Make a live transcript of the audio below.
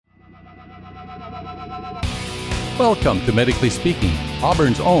Welcome to Medically Speaking,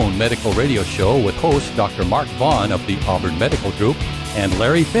 Auburn's own medical radio show with host Dr. Mark Vaughn of the Auburn Medical Group and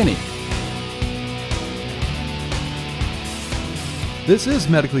Larry Finney. This is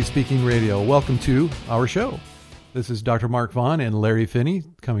Medically Speaking Radio. Welcome to our show. This is Dr. Mark Vaughn and Larry Finney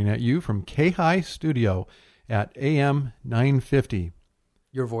coming at you from K-High Studio at AM 950.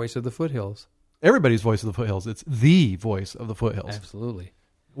 Your voice of the foothills. Everybody's voice of the foothills. It's the voice of the foothills. Absolutely.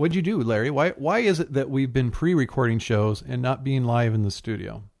 What'd you do, Larry? Why is it that we've been pre-recording shows and not being live in the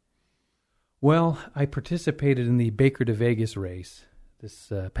studio? Well, I participated in the Baker to Vegas race this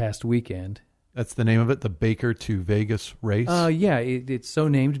past weekend. That's the name of it, the Baker to Vegas race? Yeah, it's so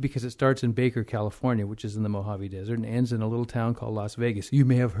named because it starts in Baker, California, which is in the Mojave Desert, and ends in a little town called Las Vegas. You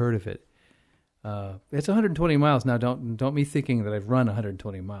may have heard of it. It's 120 miles. Now, don't be thinking that I've run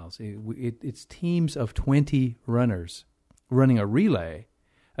 120 miles. It's teams of 20 runners running a relay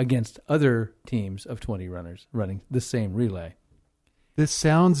against other teams of 20 runners running the same relay. This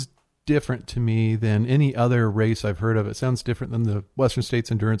sounds different to me than any other race I've heard of. It sounds different than the Western States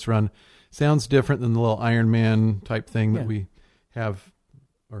Endurance Run. Sounds different than the little Ironman type thing that we have,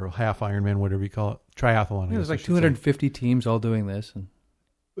 or half Ironman, whatever you call it, triathlon. There's like 250 teams all doing this. And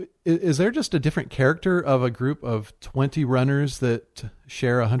is there just a different character of a group of 20 runners that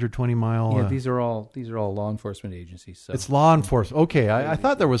share a 120-mile? Yeah, these are all law enforcement agencies. So it's law enforcement. Okay, I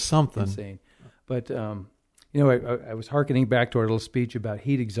thought there was something. Insane. But, I was hearkening back to our little speech about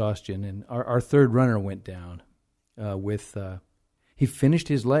heat exhaustion, and our third runner went down he finished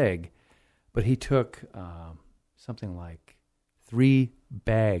his leg, but he took something like 3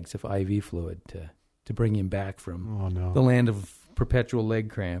 bags of IV fluid to bring him back from the land of perpetual leg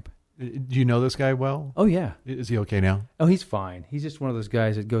cramp. Do you know this guy well? Oh, yeah. Is he okay now? Oh, he's fine. He's just one of those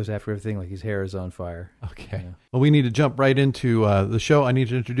guys that goes after everything like his hair is on fire. Okay. Yeah. Well, we need to jump right into the show. I need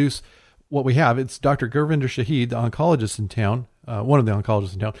to introduce what we have. It's Dr. Gurvinder Shahid, the oncologist in town, one of the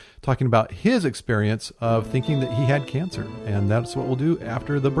oncologists in town, talking about his experience of thinking that he had cancer. And that's what we'll do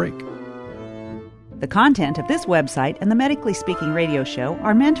after the break. The content of this website and the Medically Speaking radio show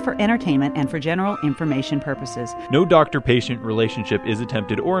are meant for entertainment and for general information purposes. No doctor-patient relationship is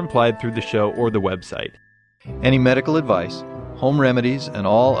attempted or implied through the show or the website. Any medical advice, home remedies, and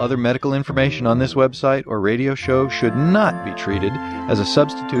all other medical information on this website or radio show should not be treated as a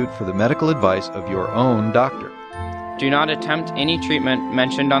substitute for the medical advice of your own doctor. Do not attempt any treatment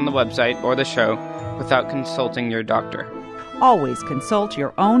mentioned on the website or the show without consulting your doctor. Always consult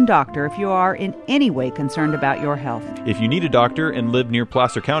your own doctor if you are in any way concerned about your health. If you need a doctor and live near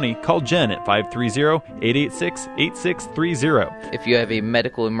Placer County, call Jen at 530-886-8630. If you have a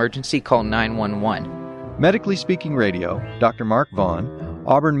medical emergency, call 911. Medically Speaking Radio, Dr. Mark Vaughn,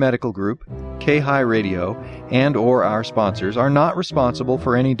 Auburn Medical Group, K-High Radio, and or our sponsors are not responsible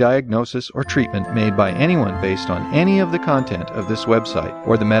for any diagnosis or treatment made by anyone based on any of the content of this website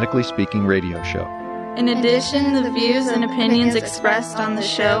or the Medically Speaking Radio show. In addition, the views and opinions expressed on the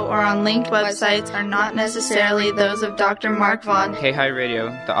show or on linked websites are not necessarily those of Dr. Mark Vaughn, K-High Radio,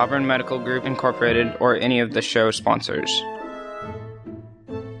 the Auburn Medical Group Incorporated, or any of the show sponsors.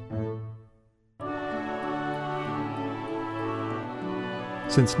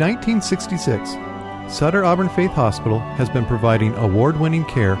 Since 1966, Sutter Auburn Faith Hospital has been providing award-winning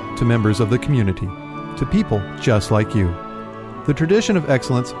care to members of the community, to people just like you. The tradition of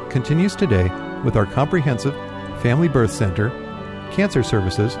excellence continues today with our comprehensive family birth center, cancer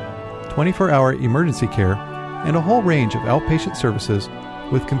services, 24-hour emergency care, and a whole range of outpatient services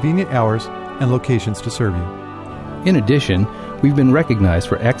with convenient hours and locations to serve you. In addition, we've been recognized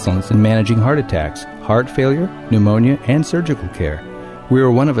for excellence in managing heart attacks, heart failure, pneumonia, and surgical care. We are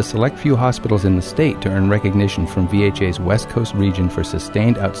one of a select few hospitals in the state to earn recognition from VHA's West Coast region for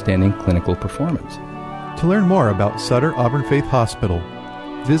sustained outstanding clinical performance. To learn more about Sutter Auburn Faith Hospital,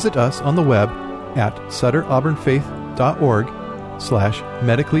 visit us on the web at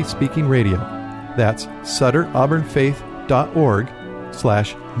sutterauburnfaith.org/medically speaking radio. That's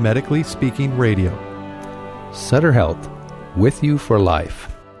sutterauburnfaith.org/medically speaking radio. Sutter Health, with you for life.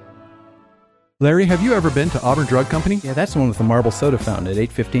 Larry, have you ever been to Auburn Drug Company? Yeah, that's the one with the marble soda fountain at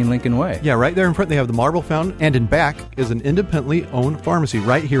 815 Lincoln Way. Yeah, right there in front they have the marble fountain, and in back is an independently owned pharmacy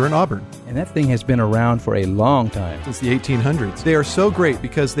right here in Auburn. And that thing has been around for a long time. Since the 1800s. They are so great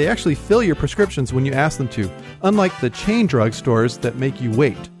because they actually fill your prescriptions when you ask them to, unlike the chain drug stores that make you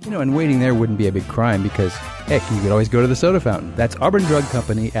wait. And waiting there wouldn't be a big crime because, heck, you could always go to the soda fountain. That's Auburn Drug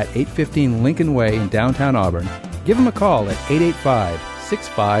Company at 815 Lincoln Way in downtown Auburn. Give them a call at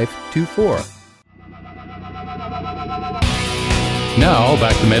 885-6524. Now,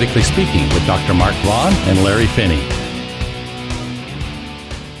 back to Medically Speaking with Dr. Mark Vaughn and Larry Finney.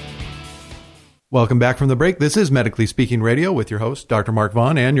 Welcome back from the break. This is Medically Speaking Radio with your host, Dr. Mark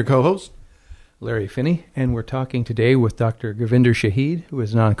Vaughn, and your co-host, Larry Finney. And we're talking today with Dr. Gurvinder Shahid, who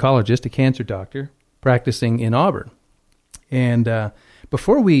is an oncologist, a cancer doctor, practicing in Auburn. And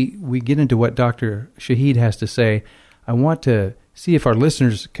before we get into what Dr. Shahid has to say, I want to see if our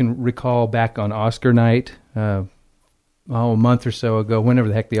listeners can recall back on Oscar night, a month or so ago, whenever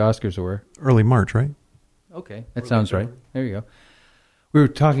the heck the Oscars were. Early March, right? Okay, that sounds right. There you go. We were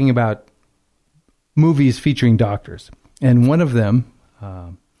talking about movies featuring doctors, and one of them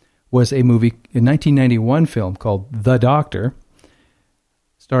was a movie, a 1991 film called The Doctor,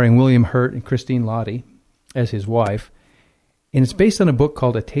 starring William Hurt and Christine Lottie as his wife, and it's based on a book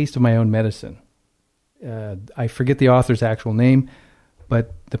called A Taste of My Own Medicine. I forget the author's actual name,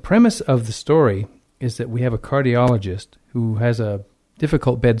 but the premise of the story is that we have a cardiologist who has a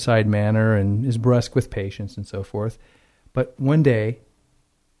difficult bedside manner and is brusque with patients and so forth, but one day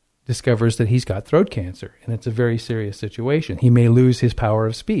discovers that he's got throat cancer, and it's a very serious situation. He may lose his power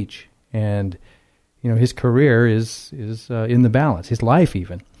of speech, and his career is in the balance, his life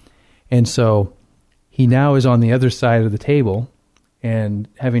even. And so he now is on the other side of the table and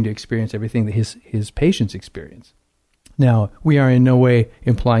having to experience everything that his patients experience. Now, we are in no way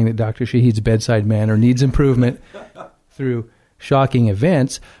implying that Dr. Shahid's bedside manner needs improvement through shocking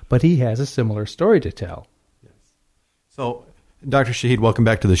events, but he has a similar story to tell. Yes. So, Dr. Shahid, welcome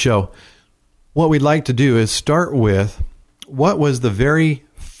back to the show. What we'd like to do is start with what was the very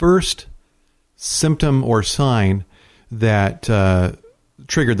first symptom or sign that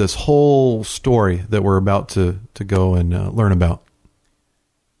triggered this whole story that we're about to go and learn about.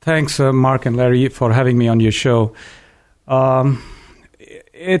 Thanks, Mark and Larry, for having me on your show.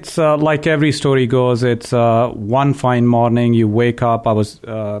 It's like every story goes. It's one fine morning, you wake up.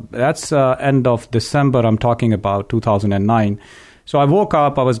 That's end of December, I'm talking about, 2009. So I woke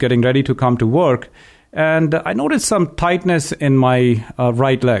up, I was getting ready to come to work, and I noticed some tightness in my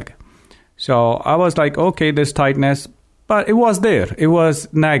right leg. So I was like, okay, this tightness, but it was there. It was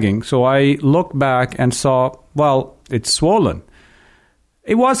nagging. So I looked back and saw, well, it's swollen.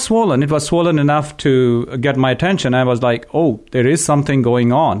 It was swollen. It was swollen enough to get my attention. I was like, oh, there is something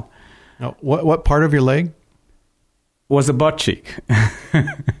going on. Now, what part of your leg? Was the butt cheek.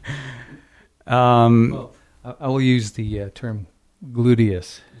 Well, I will use the term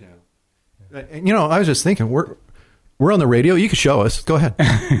gluteus. Yeah. I was just thinking, we're on the radio. You can show us. Go ahead.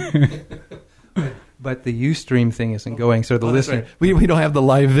 But the Ustream thing isn't going, so the listener... Right. We don't have the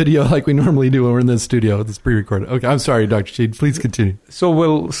live video like we normally do when we're in the studio. It's pre-recorded. Okay, I'm sorry, Dr. Shahid. Please continue. So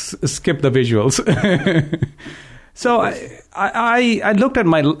we'll skip the visuals. So I looked at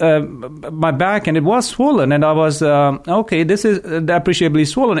my back, and it was swollen, and I was, okay, this is appreciably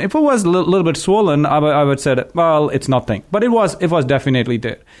swollen. If it was a little bit swollen, I would say, well, it's nothing. But it was definitely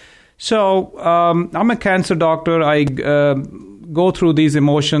there. So I'm a cancer doctor. I go through these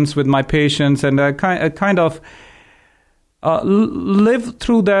emotions with my patients, and I kind of live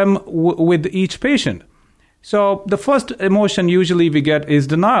through them with each patient. So the first emotion usually we get is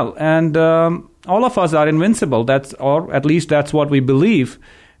denial, and all of us are invincible. Or at least that's what we believe.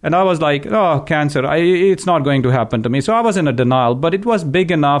 And I was like, oh, cancer, it's not going to happen to me. So I was in a denial, but it was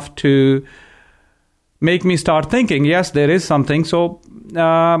big enough to make me start thinking, yes, there is something. So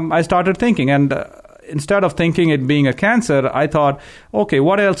I started thinking, and instead of thinking it being a cancer, I thought, okay,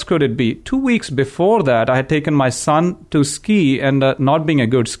 what else could it be? 2 weeks before that, I had taken my son to ski, and not being a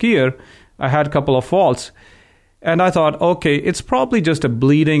good skier, I had a couple of falls. And I thought, okay, it's probably just a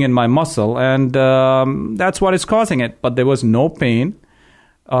bleeding in my muscle, and that's what is causing it. But there was no pain.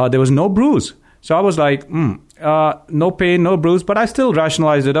 There was no bruise. So I was like, no pain, no bruise. But I still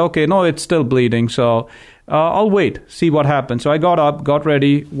rationalized it. Okay, no, it's still bleeding. So I'll wait, see what happens. So I got up, got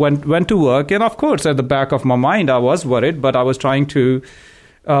ready, went to work. And of course, at the back of my mind, I was worried, but I was trying to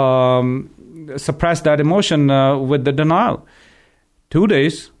suppress that emotion with the denial. 2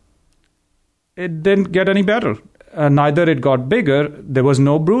 days, it didn't get any better. Neither it got bigger. There was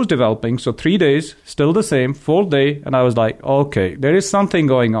no bruise developing. So 3 days, still the same. 4th day, and I was like, okay, there is something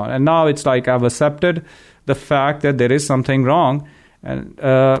going on. And now it's like I've accepted the fact that there is something wrong, and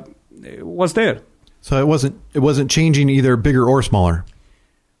it was there. So it wasn't changing either bigger or smaller.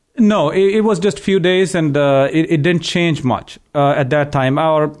 No, it was just a few days, and it didn't change much at that time.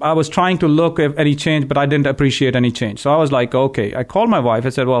 I was trying to look at any change, but I didn't appreciate any change. So I was like, okay. I called my wife. I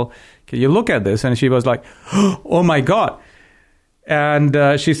said, well, can you look at this? And she was like, oh, my God.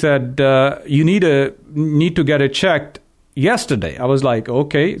 And she said, you need to get it checked yesterday. I was like,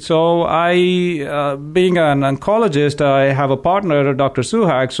 okay. So I, being an oncologist, I have a partner, Dr.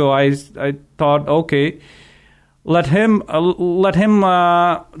 Suhak. So I thought, okay, let him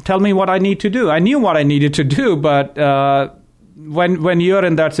tell me what I need to do. I knew what I needed to do, but when you're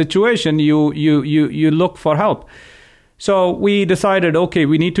in that situation, you look for help. So we decided, okay,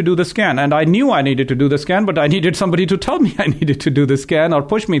 we need to do the scan. And I knew I needed to do the scan, but I needed somebody to tell me I needed to do the scan or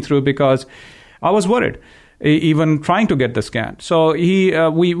push me through, because I was worried, even trying to get the scan. So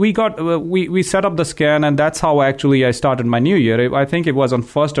we set up the scan, and that's how actually I started my new year. I think it was on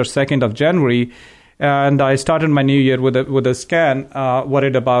 1st or 2nd of January, and I started my new year with a scan,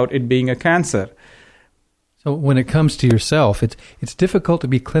 worried about it being a cancer. So when it comes to yourself, it's difficult to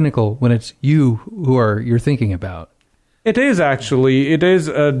be clinical when it's you who you're thinking about. It is actually. It is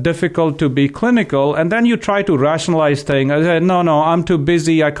difficult to be clinical, and then you try to rationalize things. I say, no, I'm too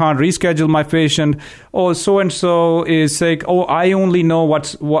busy. I can't reschedule my patient. Oh, so-and-so is sick. Oh, I only know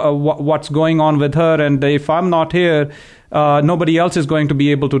what's going on with her, and if I'm not here, nobody else is going to be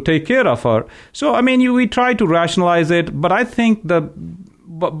able to take care of her. So, I mean, we try to rationalize it, but I think the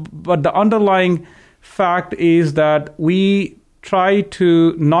underlying fact is that we try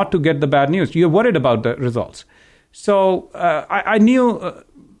to not to get the bad news. You're worried about the results. So I knew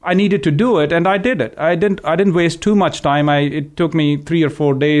I needed to do it, and I did it. I didn't waste too much time. It took me 3 or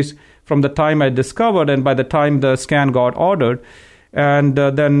 4 days from the time I discovered and by the time the scan got ordered. And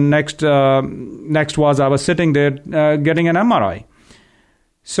then next was I was sitting there getting an MRI.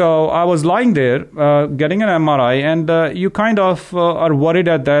 So I was lying there getting an MRI, and you kind of are worried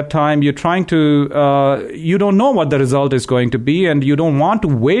at that time. You're trying to, you don't know what the result is going to be, and you don't want to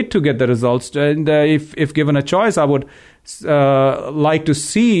wait to get the results. And if given a choice, I would like to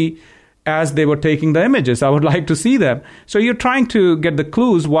see as they were taking the images. I would like to see them. So you're trying to get the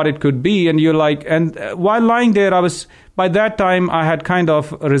clues what it could be, and you're like, and while lying there, by that time, I had kind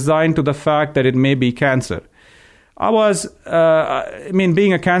of resigned to the fact that it may be cancer. I was,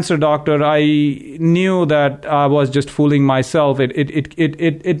 being a cancer doctor, I knew that I was just fooling myself.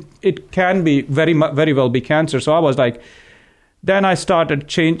 It can be very well be cancer. So I was like, then I started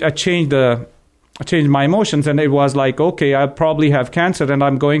changed my emotions, and it was like, okay, I probably have cancer, and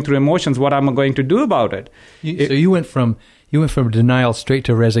I'm going through emotions. What am I going to do about it? So you went from denial straight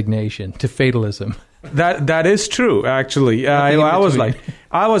to resignation to fatalism. That is true, actually.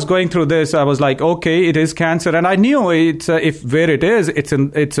 I was going through this. I was like, okay, it is cancer, and I knew it's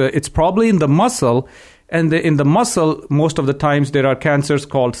probably in the muscle, and in the muscle, most of the times there are cancers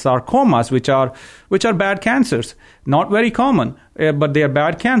called sarcomas, which are bad cancers, not very common, but they are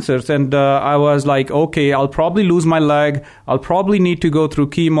bad cancers. And I was like, okay, I'll probably lose my leg. I'll probably need to go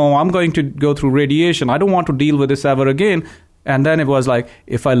through chemo. I'm going to go through radiation. I don't want to deal with this ever again. And then it was like,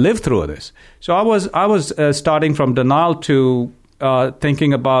 if I live through this. So I was starting from denial to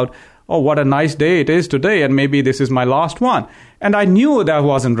thinking about, oh, what a nice day it is today, and maybe this is my last one. And I knew that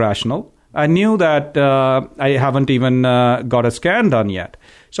wasn't rational. I knew that I haven't even got a scan done yet.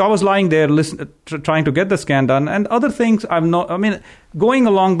 So I was lying there trying to get the scan done, and other things going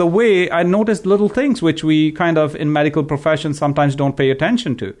along the way, I noticed little things which we kind of in medical professions sometimes don't pay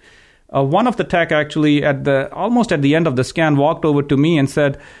attention to. One of the tech actually almost at the end of the scan walked over to me and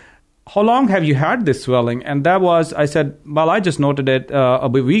said, how long have you had this swelling? And I said, well, I just noted it a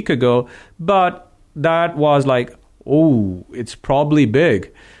week ago, but that was like, oh, it's probably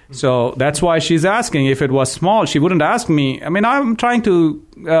big. So that's why she's asking. If it was small, she wouldn't ask me. I mean, I'm trying to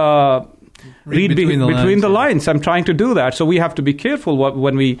read between the lines. I'm trying to do that. So we have to be careful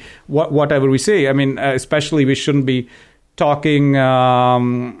whatever we say. I mean, especially we shouldn't be talking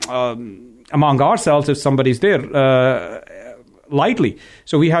among ourselves if somebody's there lightly.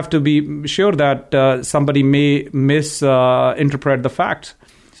 So we have to be sure that somebody may misinterpret the facts.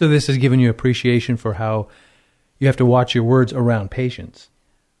 So this has given you appreciation for how you have to watch your words around patients.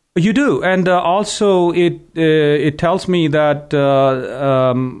 You do, and also it tells me that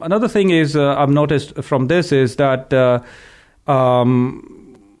another thing is I've noticed from this is that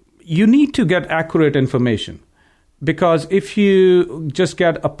you need to get accurate information. Because if you just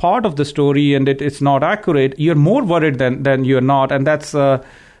get a part of the story and it's not accurate, you're more worried than you're not. And that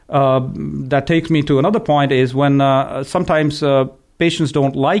takes me to another point is when sometimes patients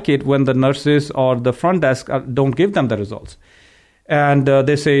don't like it when the nurses or the front desk don't give them the results. And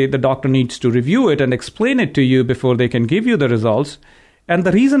they say the doctor needs to review it and explain it to you before they can give you the results. And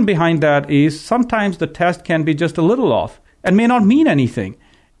the reason behind that is sometimes the test can be just a little off and may not mean anything.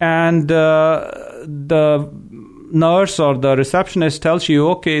 And the nurse or the receptionist tells you,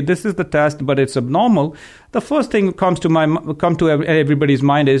 okay, this is the test, but it's abnormal, the first thing come to everybody's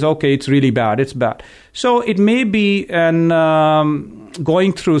mind is, okay, it's really bad, it's bad. So it may be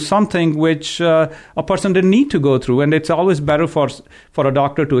going through something which a person didn't need to go through, and it's always better for a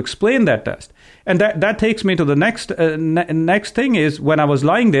doctor to explain that test. And that takes me to the next thing is, when I was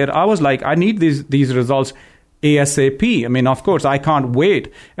lying there, I was like, I need these results ASAP. I mean, of course, I can't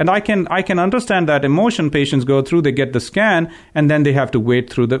wait. And I can understand that emotion patients go through. They get the scan, and then they have to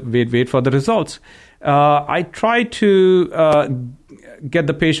wait for the results. I try to get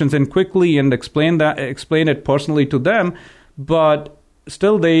the patients in quickly and explain it personally to them, but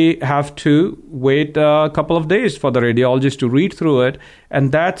still they have to wait a couple of days for the radiologist to read through it,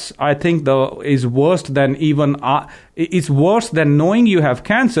 and that's, I think, is worse than it's worse than knowing you have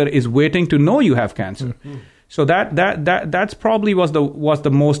cancer is waiting to know you have cancer. Mm-hmm. So that's probably was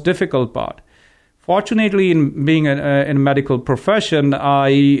the most difficult part. Fortunately, in being in a medical profession,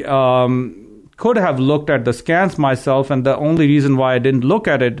 I could have looked at the scans myself, and the only reason why I didn't look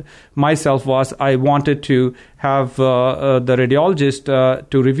at it myself was I wanted to have the radiologist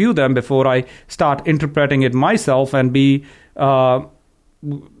to review them before I start interpreting it myself and be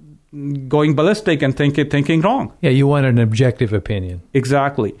going ballistic and thinking wrong. Yeah, you wanted an objective opinion.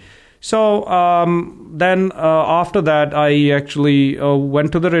 Exactly. So then after that, I actually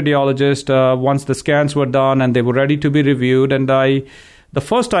went to the radiologist once the scans were done and they were ready to be reviewed. And the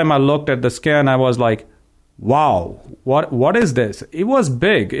first time I looked at the scan, I was like, wow, what is this? It was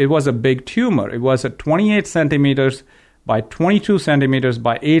big. It was a big tumor. It was 28 centimeters by 22 centimeters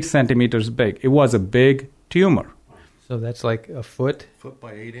by 8 centimeters big. It was a big tumor. So that's like a foot? Foot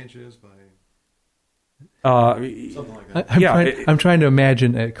by 8 inches by... something like that. I'm trying to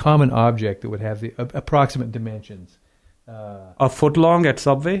imagine a common object that would have the approximate dimensions. A foot long at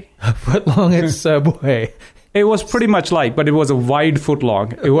Subway? A foot long at Subway. It was pretty much like, but it was a wide foot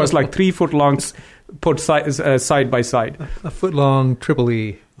long. It was like 3 foot longs put side by side. A foot long triple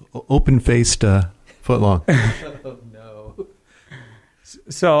E. Open-faced foot long. Oh, no.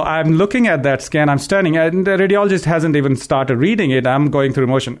 So I'm looking at that scan. I'm standing, and the radiologist hasn't even started reading it. I'm going through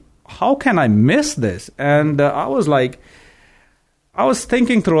motion. How can I miss this? And I was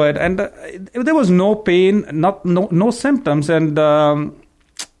thinking through it, and there was no pain, no symptoms, and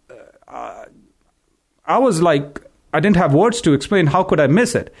I was like, I didn't have words to explain how could I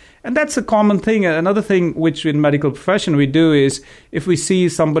miss it. And that's a common thing. Another thing which in medical profession we do is if we see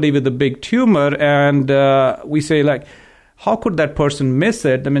somebody with a big tumor and we say like, how could that person miss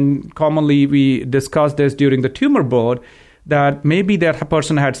it? I mean, commonly we discuss this during the tumor board, that maybe that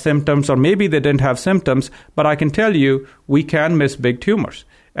person had symptoms or maybe they didn't have symptoms, but I can tell you we can miss big tumors.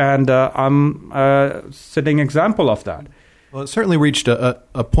 And I'm a sitting example of that. Well, it certainly reached a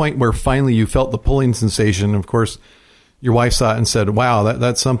point where finally you felt the pulling sensation. Of course, your wife saw it and said, wow,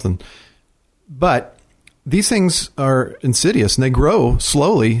 that's something. But these things are insidious and they grow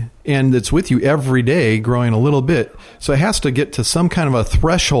slowly, and it's with you every day growing a little bit. So it has to get to some kind of a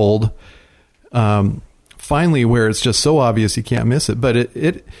threshold finally where it's just so obvious you can't miss it, but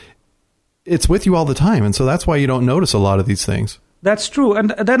it's with you all the time, and so that's why you don't notice a lot of these things. That's true.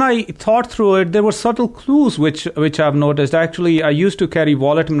 And then I thought through it. There were subtle clues which I've noticed. Actually, I used to carry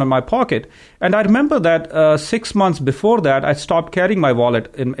wallet in my pocket, and I remember that 6 months before that I stopped carrying my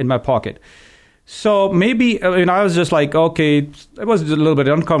wallet in my pocket. So maybe I was just like, okay, it was a little bit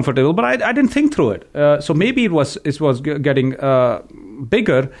uncomfortable, but I didn't think through it. So maybe it was getting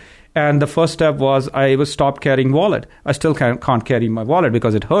bigger. And the first step was I stopped carrying wallet. I still can't carry my wallet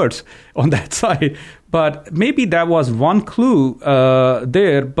because it hurts on that side. But maybe that was one clue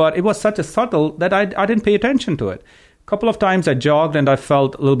there, but it was such a subtle that I didn't pay attention to it. A couple of times I jogged and I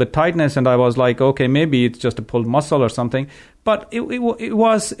felt a little bit tightness, and I was like, okay, maybe it's just a pulled muscle or something. But it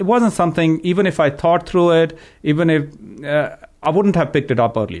wasn't something, even if I thought through it, even if I wouldn't have picked it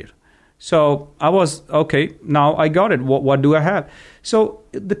up earlier. So I was, okay, now I got it. What do I have? So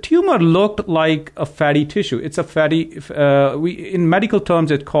the tumor looked like a fatty tissue. It's a fatty, in medical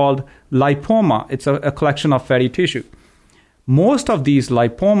terms, it's called lipoma. It's a collection of fatty tissue. Most of these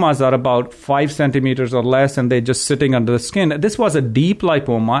lipomas are about 5 centimeters or less, and they're just sitting under the skin. This was a deep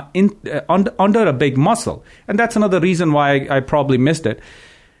lipoma under a big muscle. And that's another reason why I probably missed it.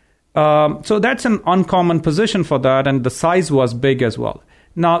 So that's an uncommon position for that, and the size was big as well.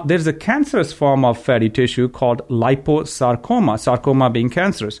 Now, there's a cancerous form of fatty tissue called liposarcoma, sarcoma being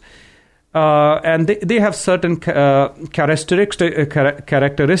cancerous. And they have certain characteristics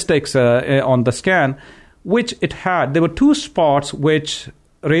on the scan, which it had. There were 2 spots which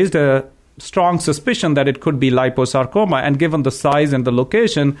raised a strong suspicion that it could be liposarcoma. And given the size and the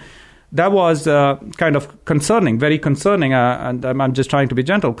location, that was kind of concerning, very concerning, and I'm just trying to be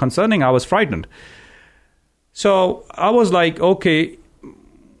gentle, concerning. I was frightened. So I was like, okay,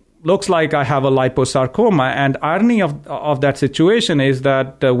 looks like I have a liposarcoma. And irony of that situation is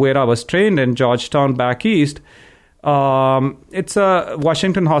that where I was trained in Georgetown back east, it's a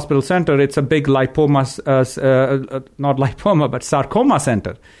Washington Hospital Center. It's a big lipoma, not lipoma, but sarcoma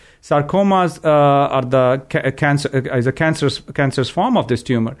center. Sarcomas are the cancerous form of this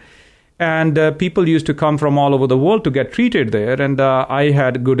tumor. And people used to come from all over the world to get treated there. And I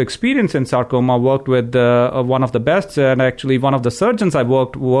had good experience in sarcoma, worked with one of the best, and actually one of the surgeons I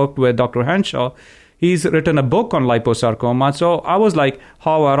worked with, Dr. Henshaw. He's written a book on liposarcoma. So I was like,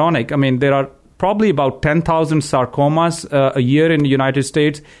 how ironic. I mean, there are probably about 10,000 sarcomas a year in the United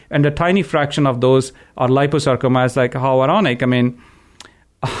States, and a tiny fraction of those are liposarcomas. Like, how ironic. I mean,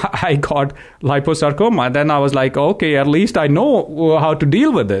 I got liposarcoma. Then I was like, okay, at least I know how to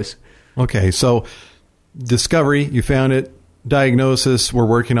deal with this. Okay, so discovery, you found it. Diagnosis, we're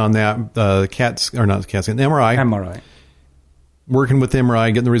working on that. The MRI. Working with MRI,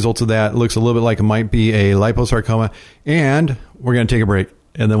 getting the results of that. It looks a little bit like it might be a liposarcoma. And we're going to take a break.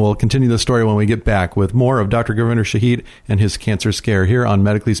 And then we'll continue the story when we get back with more of Dr. Gurvinder Shahid and his cancer scare here on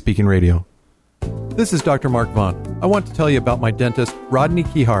Medically Speaking Radio. This is Dr. Mark Vaughn. I want to tell you about my dentist, Rodney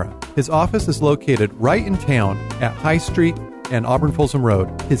Kihara. His office is located right in town at High Street and Auburn Folsom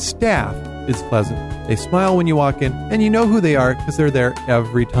Road. His staff is pleasant. They smile when you walk in, and you know who they are because they're there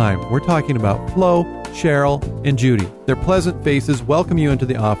every time. We're talking about Flo, Cheryl, and Judy. Their pleasant faces welcome you into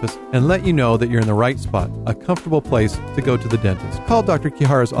the office and let you know that you're in the right spot, a comfortable place to go to the dentist. Call Dr.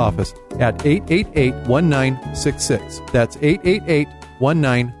 Kihara's office at 888-1966. That's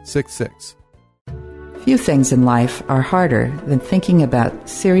 888-1966. Few things in life are harder than thinking about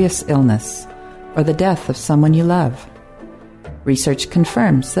serious illness or the death of someone you love. Research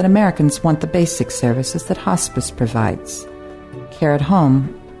confirms that Americans want the basic services that hospice provides: care at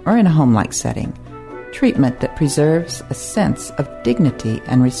home or in a home-like setting, treatment that preserves a sense of dignity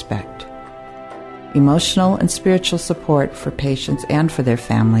and respect, emotional and spiritual support for patients and for their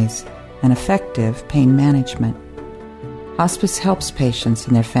families, and effective pain management. Hospice helps patients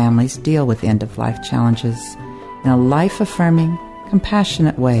and their families deal with end-of-life challenges in a life-affirming,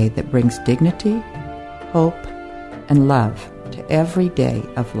 compassionate way that brings dignity, hope, and love to every day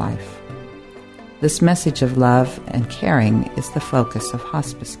of life. This message of love and caring is the focus of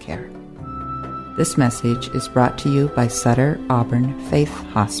hospice care. This message is brought to you by Sutter Auburn Faith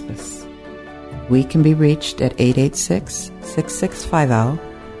Hospice. We can be reached at 886-6650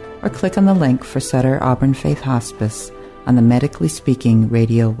 or click on the link for Sutter Auburn Faith Hospice on the Medically Speaking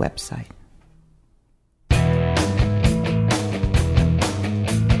Radio website.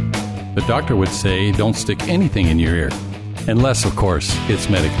 The doctor would say don't stick anything in your ear. Unless, of course, it's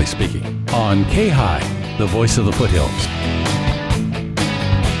Medically Speaking. On K-High, the voice of the foothills.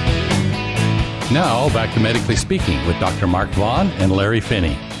 Now, back to Medically Speaking with Dr. Mark Vaughn and Larry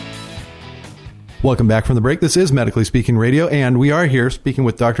Finney. Welcome back from the break. This is Medically Speaking Radio, and we are here speaking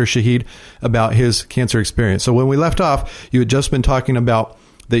with Dr. Shahid about his cancer experience. So when we left off, you had just been talking about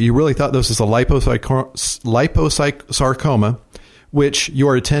that you really thought this was a liposarcoma, which you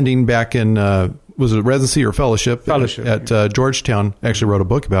are attending back in... was it residency or fellowship at Georgetown, actually wrote a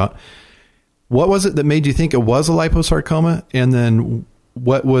book about. What was it that made you think it was a liposarcoma? And then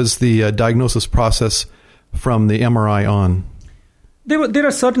what was the diagnosis process from the MRI on? There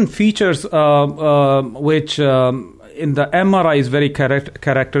are certain features which in the MRI is very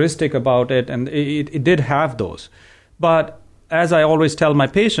characteristic about it, and it did have those. But as I always tell my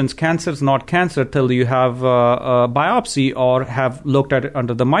patients, cancer is not cancer till you have a biopsy or have looked at it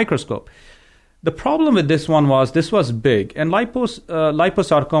under the microscope. The problem with this one was this was big, and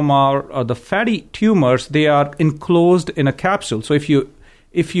liposarcoma or the fatty tumors, they are enclosed in a capsule. So if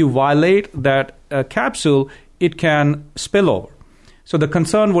you violate that capsule, it can spill over. So the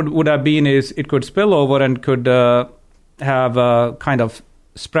concern would have been is it could spill over and could have kind of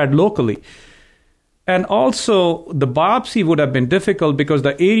spread locally. And also, the biopsy would have been difficult because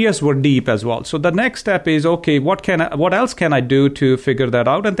the areas were deep as well. So the next step is, okay, what else can I do to figure that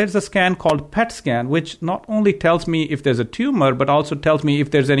out? And there's a scan called PET scan, which not only tells me if there's a tumor, but also tells me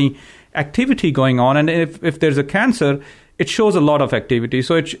if there's any activity going on. And if there's a cancer, it shows a lot of activity.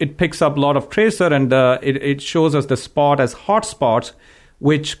 So it picks up a lot of tracer, and it shows us the spot as hot spots,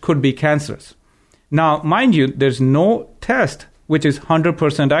 which could be cancerous. Now, mind you, there's no test which is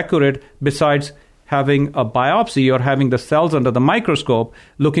 100% accurate besides having a biopsy or having the cells under the microscope,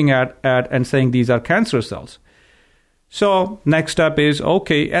 looking at and saying these are cancer cells. So next step is,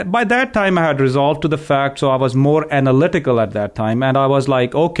 okay, by that time I had resolved to the fact, so I was more analytical at that time. And I was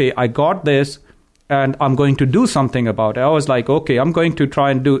like, okay, I got this and I'm going to do something about it. I was like, okay, I'm going to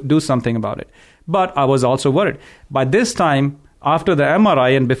try and do something about it. But I was also worried. By this time, after the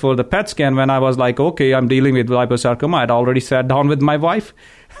MRI and before the PET scan, when I was like, okay, I'm dealing with liposarcoma, I'd already sat down with my wife,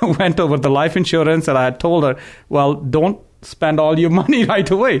 went over the life insurance, and I had told her, well, don't spend all your money right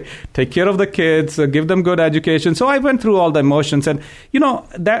away. Take care of the kids, give them good education. So I went through all the emotions. And,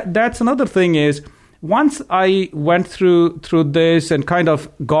 that's another thing is, once I went through this and kind of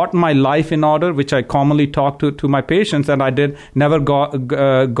got my life in order, which I commonly talk to my patients, and I never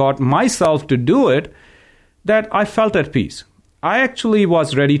got myself to do it, that I felt at peace. I actually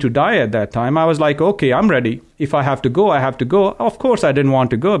was ready to die at that time. I was like, okay, I'm ready. If I have to go, I have to go. Of course, I didn't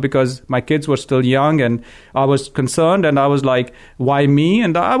want to go because my kids were still young and I was concerned and I was like, why me?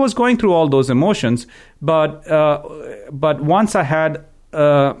 And I was going through all those emotions. But once I had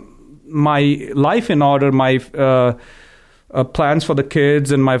my life in order, my plans for the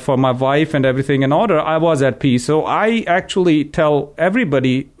kids and for my wife and everything in order, I was at peace. So I actually tell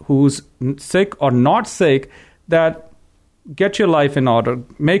everybody who's sick or not sick that get your life in order.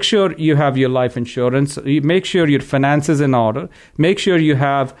 Make sure you have your life insurance. Make sure your finances in order. Make sure you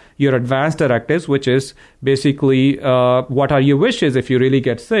have your advance directives, which is basically what are your wishes if you really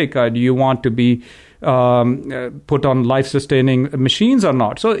get sick? Do you want to be put on life-sustaining machines or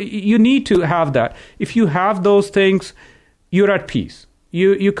not? So you need to have that. If you have those things, you're at peace.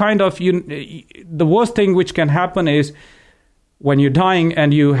 The worst thing which can happen is when you're dying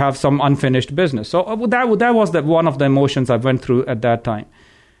and you have some unfinished business. So that was one of the emotions I went through at that time.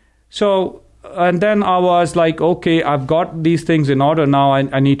 So, and then I was like, okay, I've got these things in order now.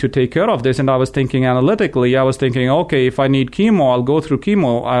 I need to take care of this. And I was thinking analytically. I was thinking, okay, if I need chemo, I'll go through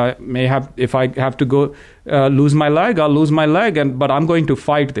chemo. If I have to go lose my leg, I'll lose my leg. But I'm going to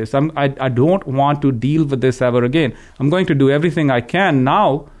fight this. I don't want to deal with this ever again. I'm going to do everything I can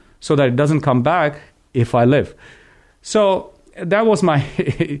now so that it doesn't come back if I live. So that was my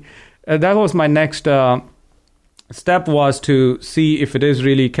next step, was to see if it is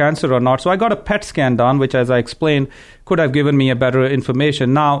really cancer or not. So I got a PET scan done, which, as I explained, could have given me a better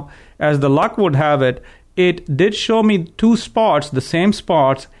information. Now, as the luck would have it, it did show me two spots, the same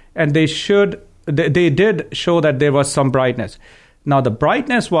spots, and they did show that there was some brightness. Now, the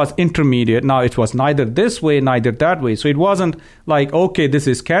brightness was intermediate. Now, it was neither this way, neither that way. So it wasn't like, okay, this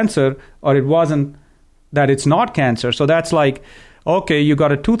is cancer, or it wasn't that it's not cancer. So that's like, okay, you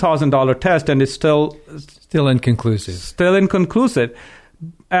got a $2,000 test and it's still inconclusive. Still inconclusive.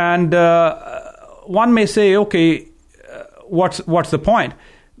 And one may say, okay, what's the point?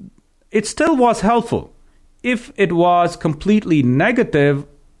 It still was helpful. If it was completely negative,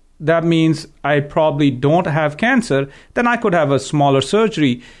 that means I probably don't have cancer, then I could have a smaller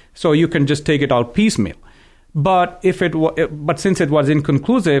surgery, so you can just take it out piecemeal. But since it was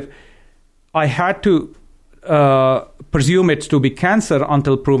inconclusive, I had to presume it's to be cancer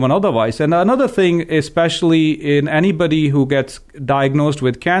until proven otherwise. And another thing, especially in anybody who gets diagnosed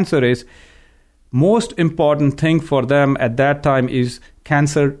with cancer, is most important thing for them at that time is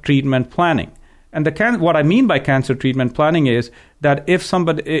cancer treatment planning. And what I mean by cancer treatment planning is that if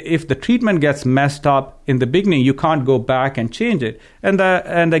the treatment gets messed up in the beginning, you can't go back and change it. And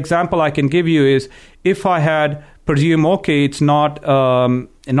the example I can give you is, if I had presumed, okay, it's not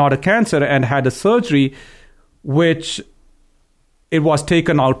a cancer, and had a surgery which it was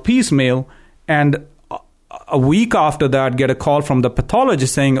taken out piecemeal, and a week after that get a call from the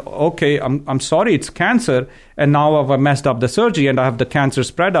pathologist saying, okay, I'm sorry, it's cancer, and now I've messed up the surgery and I have the cancer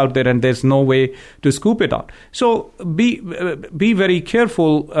spread out there and there's no way to scoop it out. So be very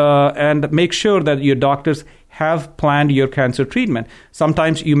careful and make sure that your doctors have planned your cancer treatment.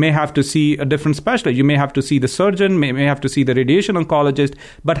 Sometimes you may have to see a different specialist. You may have to see the surgeon, may have to see the radiation oncologist,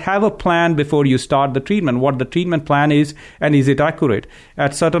 but have a plan before you start the treatment, what the treatment plan is, and is it accurate.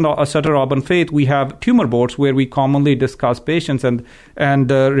 At Sutter Auburn Faith, we have tumor boards where we commonly discuss patients, and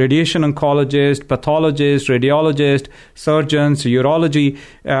radiation oncologist, pathologist, radiologist, surgeons, urology,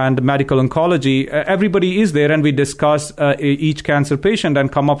 and medical oncology. Everybody is there, and we discuss each cancer patient and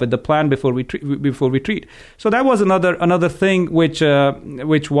come up with the plan before we treat. So that was another thing which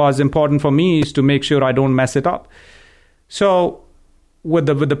was important for me, is to make sure I don't mess it up. So with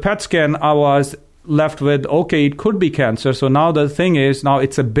the PET scan, I was left with, okay, it could be cancer. So now the thing is, now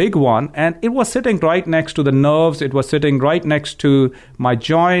it's a big one, and it was sitting right next to the nerves. It was sitting right next to my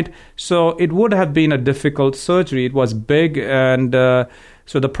joint. So it would have been a difficult surgery. It was big, and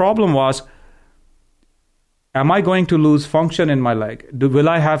so the problem was, am I going to lose function in my leg? Will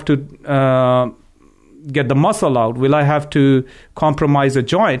I have to get the muscle out? Will I have to compromise a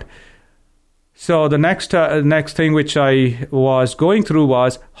joint? So the next thing which I was going through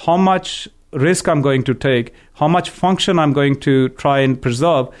was how much risk I'm going to take, how much function I'm going to try and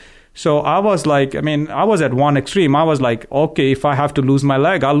preserve. So I was like, I was at one extreme. I was like, okay, if I have to lose my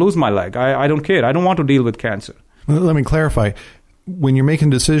leg, I'll lose my leg. I don't care. I don't want to deal with cancer. Well, let me clarify. When you're making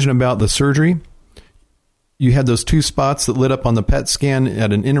a decision about the surgery, you had those 2 spots that lit up on the PET scan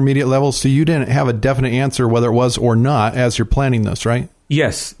at an intermediate level, so you didn't have a definite answer whether it was or not as you're planning this, right?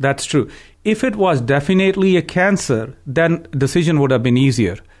 Yes, that's true. If it was definitely a cancer, then decision would have been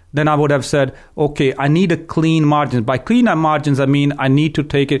easier. Then I would have said, okay, I need a clean margin. By clean margins, I mean I need to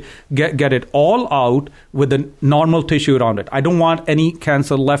take it, get it all out with the normal tissue around it. I don't want any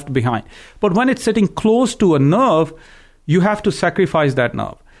cancer left behind. But when it's sitting close to a nerve, you have to sacrifice that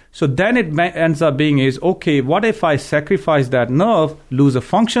nerve. So then it ends up being okay, what if I sacrifice that nerve, lose a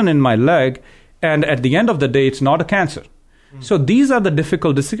function in my leg, and at the end of the day, it's not a cancer. So these are the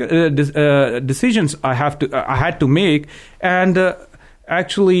difficult decisions I had to make, and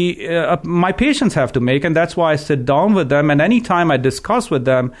actually my patients have to make, and that's why I sit down with them. And anytime I discuss with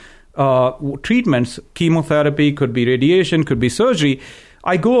them treatments, chemotherapy, could be radiation, could be surgery,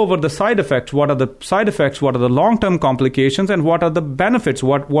 I go over the side effects. What are the side effects? What are the long-term complications? And what are the benefits?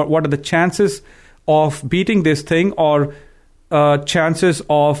 What are the chances of beating this thing, or chances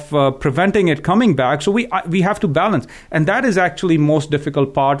of preventing it coming back? So we have to balance, and that is actually most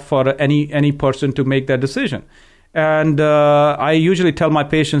difficult part for any person to make that decision. And I usually tell my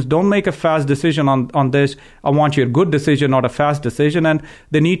patients, don't make a fast decision on this. I want your good decision, not a fast decision. And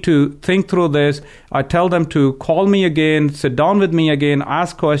they need to think through this. I tell them to call me again, sit down with me again,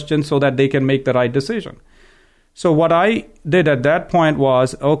 ask questions so that they can make the right decision. So what I did at that point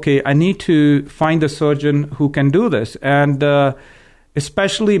was, okay, I need to find a surgeon who can do this. And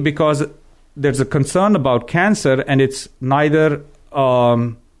especially because there's a concern about cancer, and it's neither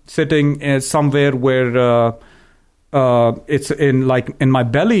sitting somewhere where it's in my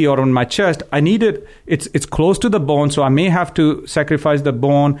belly or on my chest. I need it. It's close to the bone, so I may have to sacrifice the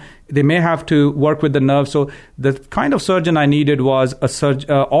bone. They may have to work with the nerve. So the kind of surgeon I needed was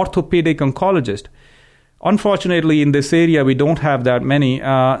orthopedic oncologist. Unfortunately, in this area, we don't have that many.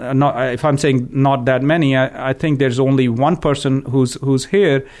 If I'm saying not that many, I think there's only one person who's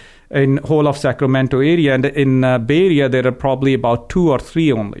here in whole of Sacramento area, and in Bay Area there are probably about 2 or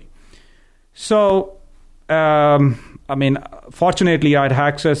 3 only. So, fortunately, I had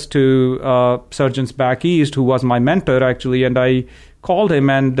access to surgeons back east who was my mentor actually, and I called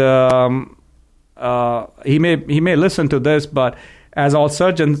him, and he may listen to this, but as all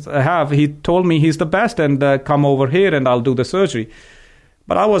surgeons have, he told me he's the best, and come over here and I'll do the surgery.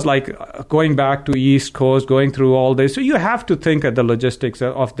 But I was like going back to East Coast, going through all this. So you have to think of the logistics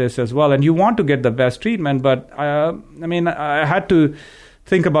of this as well, and you want to get the best treatment. But I had to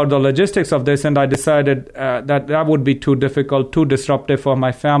think about the logistics of this, and I decided that would be too difficult, too disruptive for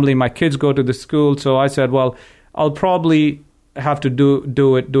my family. My kids go to the school, so I said, well, I'll probably have to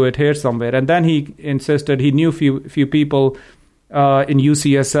do it here somewhere. And then he insisted. He knew few people in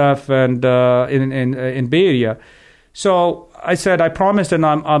UCSF and in Bay Area. So I said, I promised, and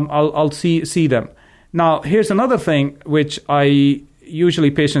I'll see them. Now, here's another thing which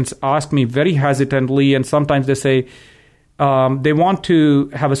usually patients ask me very hesitantly, and sometimes they say they want to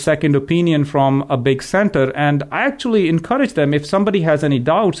have a second opinion from a big center. And I actually encourage them, if somebody has any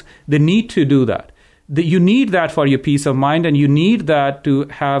doubts, they need to do that. You need that for your peace of mind, and you need that to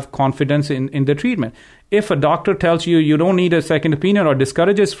have confidence in the treatment. If a doctor tells you you don't need a second opinion or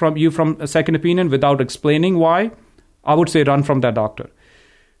discourages you from a second opinion without explaining why, I would say run from that doctor.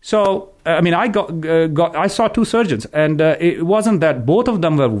 So, I saw 2 surgeons, and it wasn't that both of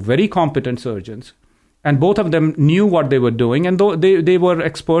them were very competent surgeons, and both of them knew what they were doing, and they were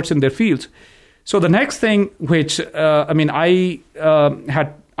experts in their fields. So the next thing, which I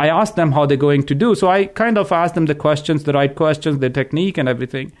asked them how they're going to do. So I kind of asked them the right questions, the technique and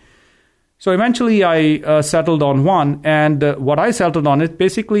everything. So eventually I settled on one, and what I settled on is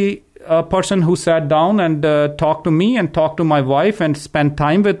basically a person who sat down and talked to me and talked to my wife and spent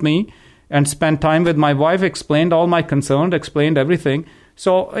time with me and spent time with my wife, explained all my concerns, explained everything.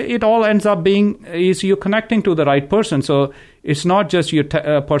 So it all ends up being is you're connecting to the right person. So it's not just your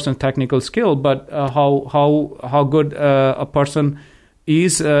person's technical skill, but how good a person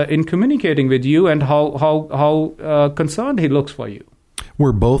is in communicating with you, and how concerned he looks for you.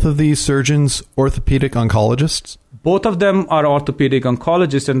 Were both of these surgeons orthopedic oncologists? Both of them are orthopedic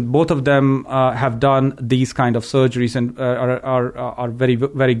oncologists, and both of them have done these kind of surgeries and are very,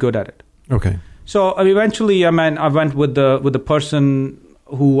 very good at it. Okay. So eventually, I went with the person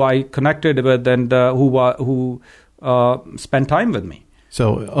who I connected with and who spent time with me.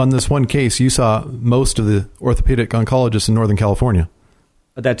 So on this one case, you saw most of the orthopedic oncologists in Northern California.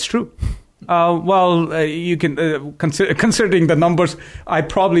 That's true. You can considering the numbers, I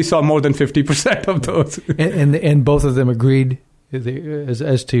probably saw more than 50% of those. And both of them agreed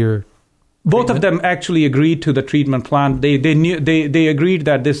as to your. Both of them actually agreed to the treatment plan. They agreed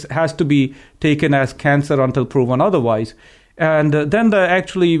that this has to be taken as cancer until proven otherwise. And then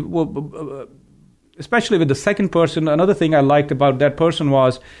especially with the second person, another thing I liked about that person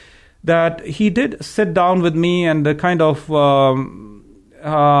was that he did sit down with me and kind of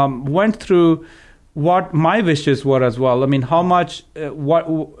went through what my wishes were as well. I mean, how much,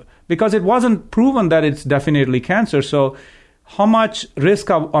 because it wasn't proven that it's definitely cancer. So how much risk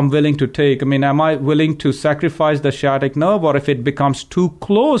I'm willing to take? I mean, am I willing to sacrifice the sciatic nerve, or if it becomes too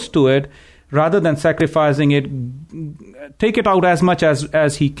close to it, rather than sacrificing it, take it out as much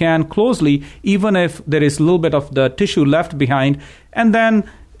as he can closely, even if there is a little bit of the tissue left behind, and then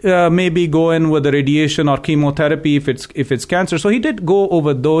maybe go in with the radiation or chemotherapy if it's cancer. So he did go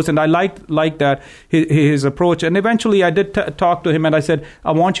over those, and I liked that his approach. And eventually, I did talk to him, and I said,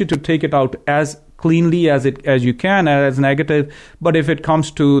 I want you to take it out as cleanly as you can, as negative. But if it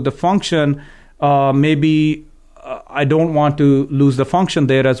comes to the function, maybe I don't want to lose the function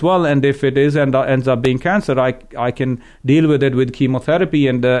there as well. And if it is and ends up being cancer, I can deal with it with chemotherapy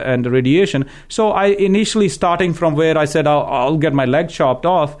and radiation. So I initially, starting from where I said I'll get my leg chopped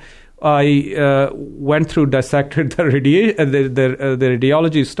off, I went through, dissected the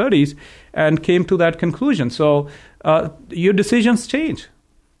radiology studies and came to that conclusion. So your decisions change.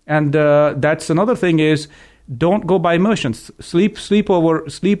 And that's another thing is, don't go by emotions. Sleep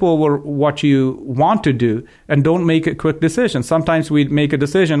over what you want to do, and don't make a quick decision. Sometimes we make a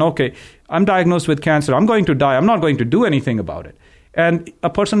decision, okay, I'm diagnosed with cancer, I'm going to die, I'm not going to do anything about it. And a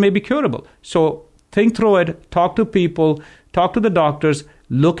person may be curable. So think through it, talk to people, talk to the doctors,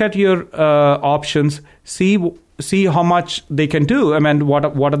 look at your options, see how much they can do. I mean, what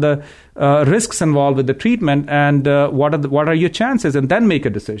are the risks involved with the treatment, and what are your chances, and then make a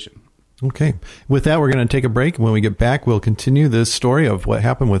decision. Okay. With that, we're going to take a break. When we get back, we'll continue this story of what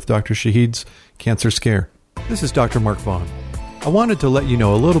happened with Dr. Shahid's cancer scare. This is Dr. Mark Vaughn. I wanted to let you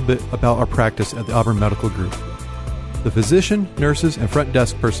know a little bit about our practice at the Auburn Medical Group. The physician, nurses, and front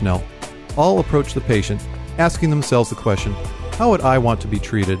desk personnel all approach the patient asking themselves the question, how would I want to be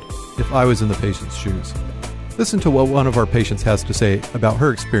treated if I was in the patient's shoes? Listen to what one of our patients has to say about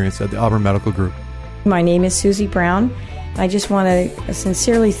her experience at the Auburn Medical Group. My name is Susie Brown. I just want to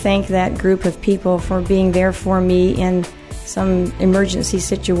sincerely thank that group of people for being there for me in some emergency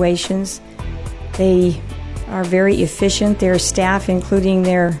situations. They are very efficient. Their staff, including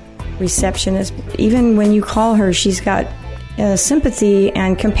their receptionist, even when you call her, she's got sympathy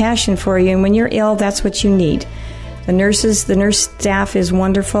and compassion for you. And when you're ill, that's what you need. The nurse staff is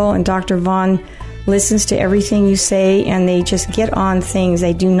wonderful, and Dr. Vaughn listens to everything you say, and they just get on things.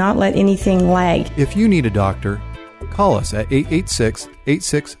 They do not let anything lag. If you need a doctor, call us at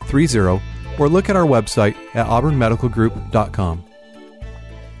 886-8630 or look at our website at auburnmedicalgroup.com.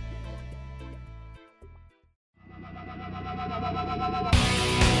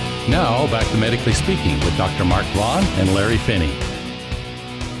 Now, back to Medically Speaking with Dr. Mark Vaughn and Larry Finney.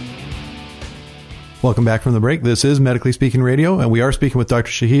 Welcome back from the break. This is Medically Speaking Radio, and we are speaking with Dr.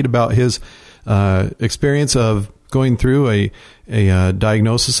 Shahid about his experience of going through a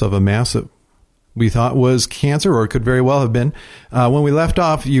diagnosis of a mass that we thought was cancer, or it could very well have been. When we left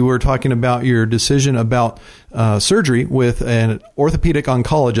off, you were talking about your decision about surgery with an orthopedic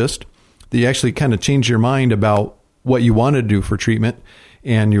oncologist. That you actually kind of changed your mind about what you wanted to do for treatment,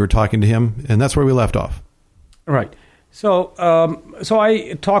 and you were talking to him, and that's where we left off. Right. So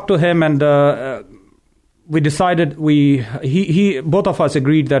I talked to him, and we decided both of us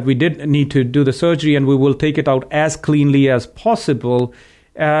agreed that we did need to do the surgery, and we will take it out as cleanly as possible.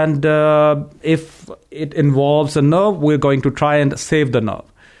 And if it involves a nerve, we're going to try and save the nerve.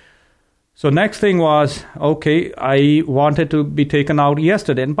 So next thing was, okay, I wanted to be taken out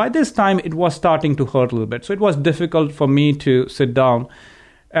yesterday. And by this time, it was starting to hurt a little bit. So it was difficult for me to sit down.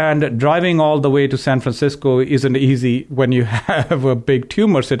 And driving all the way to San Francisco isn't easy when you have a big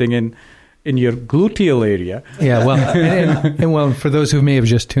tumor sitting in your gluteal area. Yeah, well, and for those who may have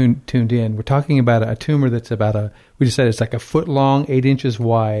just tuned in, we're talking about a tumor that's we just said it's like a foot long, 8 inches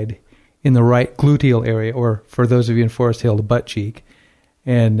wide in the right gluteal area, or for those of you in Forest Hill, the butt cheek.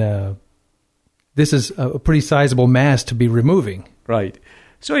 And this is a pretty sizable mass to be removing. Right.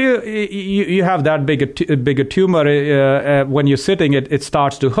 So you have that bigger tumor. When you're sitting, it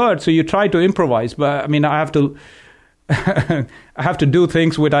starts to hurt. So you try to improvise. But I mean, I have to I have to do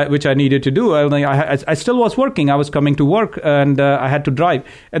things which I needed to do. I still was working. I was coming to work, and I had to drive.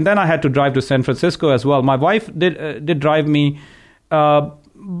 And then I had to drive to San Francisco as well. My wife did drive me,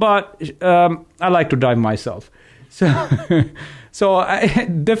 but I like to drive myself. So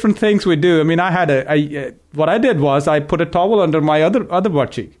different things we do. I mean, what I did was I put a towel under my other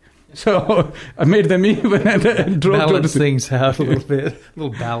butt cheek. So I made them even and drove balance things out a little bit, a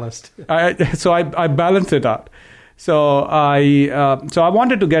little ballast. So I balanced it out. So I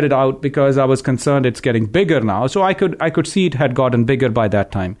wanted to get it out because I was concerned it's getting bigger now. So I could see it had gotten bigger by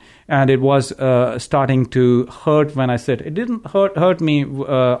that time, and it was starting to hurt when I sit. It didn't hurt me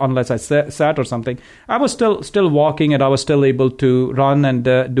unless I sat or something. I was still walking, and I was still able to run and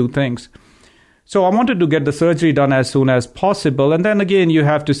do things. So I wanted to get the surgery done as soon as possible, and then again, you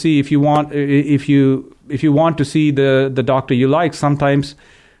have to see if you want to see the doctor you like. Sometimes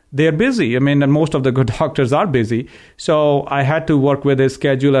they're busy. I mean, and most of the good doctors are busy. So I had to work with his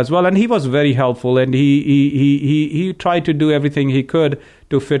schedule as well, and he was very helpful, and he tried to do everything he could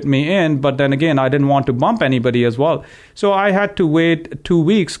to fit me in. But then again, I didn't want to bump anybody as well. So I had to wait 2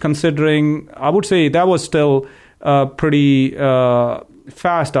 weeks. Considering, I would say that was still pretty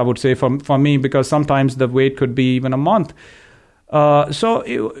fast, I would say, for me, because sometimes the wait could be even a month. So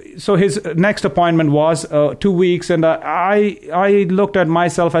his next appointment was 2 weeks, and I looked at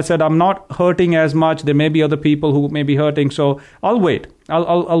myself. I said, I'm not hurting as much. There may be other people who may be hurting, so I'll wait.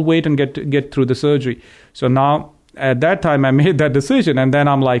 I'll wait and get through the surgery. So now, at that time, I made that decision, and then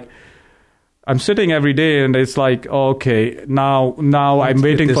I'm sitting every day, and it's like, okay, now I'm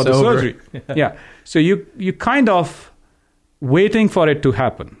waiting for the surgery. Yeah. So you kind of waiting for it to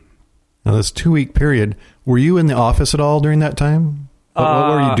happen. Now, this 2 week period, were you in the office at all during that time? What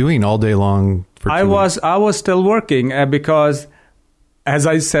were you doing all day long for 2 weeks? I was still working because, as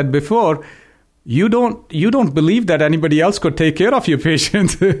I said before, you don't believe that anybody else could take care of your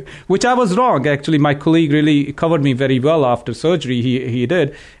patient, which I was wrong. Actually, my colleague really covered me very well after surgery. He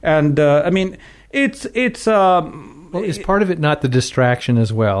did, and I mean, it's well, is part of it not the distraction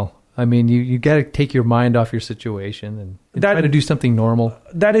as well? I mean, you got to take your mind off your situation and try to do something normal.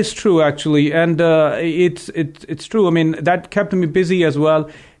 That is true, actually, and it's true. I mean, that kept me busy as well,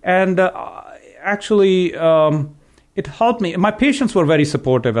 and actually, it helped me. My patients were very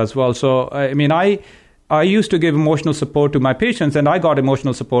supportive as well. So, I mean, I used to give emotional support to my patients, and I got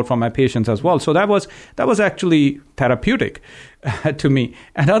emotional support from my patients as well. So that was actually therapeutic to me.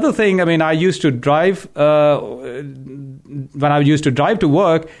 Another thing, I mean, I used to drive when I used to drive to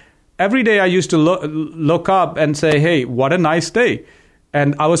work. Every day I used to look up and say, hey, what a nice day.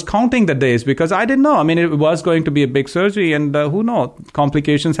 And I was counting the days because I didn't know. I mean, it was going to be a big surgery, and who knows,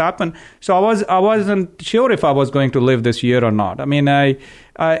 complications happen. So I wasn't sure if I was going to live this year or not. I mean, I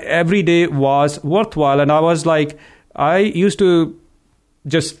every day was worthwhile, and I was like, I used to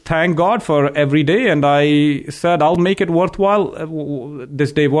just thank God for every day, and I said, I'll make it worthwhile,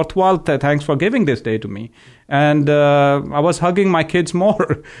 this day worthwhile. Thanks for giving this day to me. And I was hugging my kids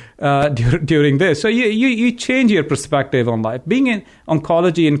more during this. So you change your perspective on life. Being in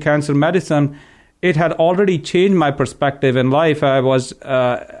oncology and cancer medicine, it had already changed my perspective in life.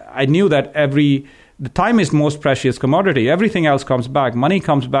 I knew that the time is most precious commodity. Everything else comes back. Money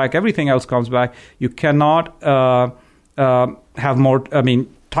comes back. Everything else comes back. You cannot have more. I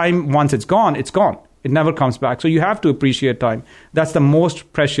mean, time, once it's gone, it's gone. It never comes back. So you have to appreciate time. That's the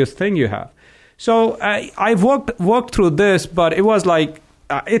most precious thing you have. So I worked through this, but it was like,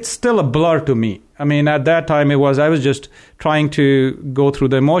 it's still a blur to me. I mean, at that time, I was just trying to go through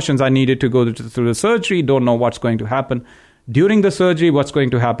the emotions. I needed to go through the surgery, don't know what's going to happen during the surgery, what's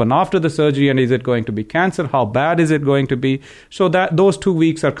going to happen after the surgery, and is it going to be cancer? How bad is it going to be? So that those 2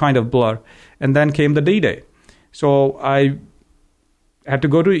 weeks are kind of blur. And then came the D-Day. So I had to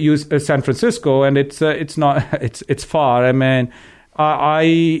go to San Francisco, and it's far. I mean,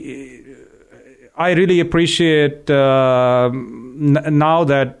 I really appreciate now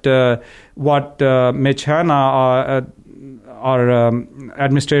that what Mitch Hanna, our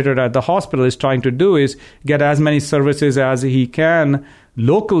administrator at the hospital, is trying to do is get as many services as he can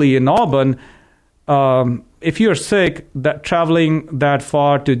locally in Auburn. If you're sick, that traveling that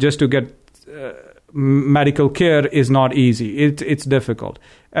far to get medical care is not easy. It's difficult,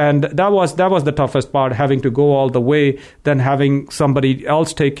 and that was the toughest part, having to go all the way, then having somebody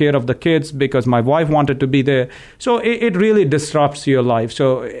else take care of the kids because my wife wanted to be there. So it really disrupts your life.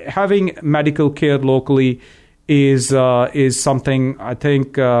 So having medical care locally is something I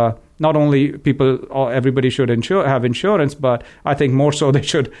think not only everybody should have insurance, but I think more so they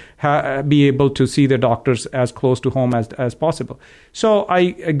should be able to see their doctors as close to home as possible. So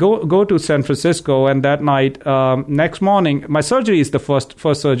I go to San Francisco, and that night, next morning, my surgery is the first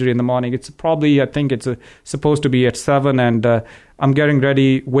surgery in the morning. It's probably, I think it's supposed to be at 7, and I'm getting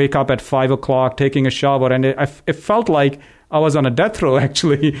ready, wake up at 5 o'clock, taking a shower, and it felt like I was on a death row,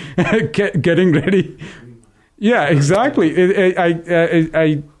 actually, getting ready. Yeah, exactly.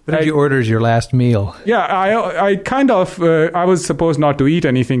 What if you order as your last meal? Yeah, I kind of, I was supposed not to eat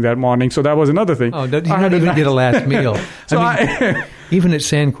anything that morning, so that was another thing. Oh, you don't even get a last meal. Even at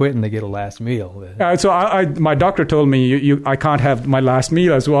San Quentin, they get a last meal. So my doctor told me, I can't have my last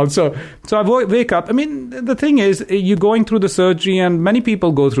meal as well. So I wake up. I mean, the thing is, you're going through the surgery, and many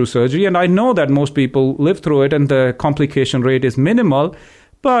people go through surgery, and I know that most people live through it, and the complication rate is minimal,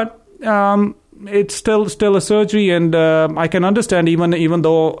 but it's still a surgery, and I can understand even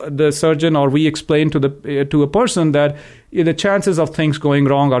though the surgeon or we explain to a person that the chances of things going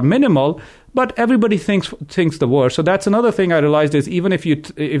wrong are minimal, but everybody thinks the worst. So that's another thing I realized is even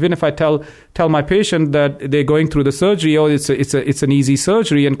if I tell my patient that they're going through the surgery, it's an easy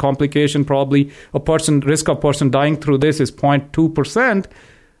surgery and complication probably risk of person dying through this is 0.2%.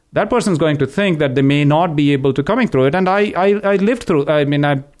 That person's going to think that they may not be able to coming through it. And I lived through,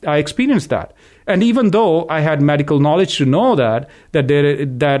 I experienced that. And even though I had medical knowledge to know that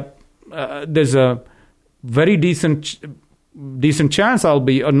there's a very decent chance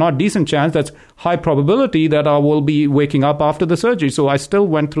not decent chance, that's high probability that I will be waking up after the surgery. So I still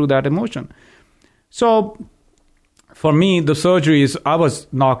went through that emotion. So for me, the surgeries, I was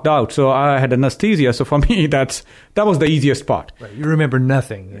knocked out, so I had anesthesia. So for me, that was the easiest part. Right. You remember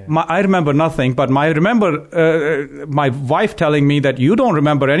nothing. Yeah. I remember nothing, but I remember my wife telling me that you don't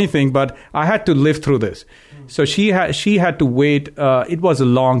remember anything, but I had to live through this. So she had to wait. It was a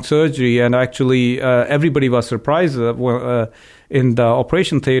long surgery, and actually everybody was surprised in the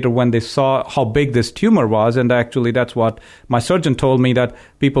operation theater when they saw how big this tumor was. And actually that's what my surgeon told me, that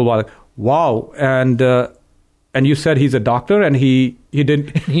people were like, wow. And you said he's a doctor, and he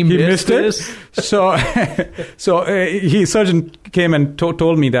missed it. So surgeon came and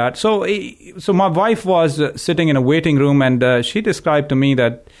told me that. So my wife was sitting in a waiting room, and she described to me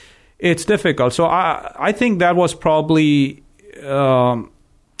that it's difficult. So I think that was probably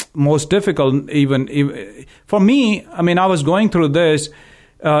most difficult. Even for me, I mean, I was going through this.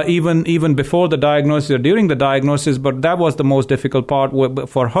 Even before the diagnosis or during the diagnosis, but that was the most difficult part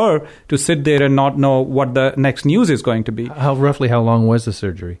for her, to sit there and not know what the next news is going to be. How long was the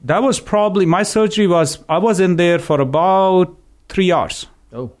surgery? That was probably, my surgery I was in there for about 3 hours.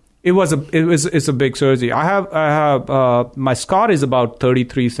 Oh. It's a big surgery. I have my scar is about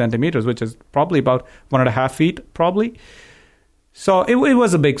 33 centimeters, which is probably about 1.5 feet, probably. So it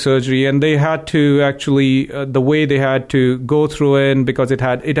was a big surgery, and they had to actually the way they had to go through it, because it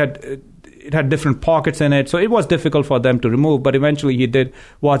had different pockets in it, so it was difficult for them to remove. But eventually he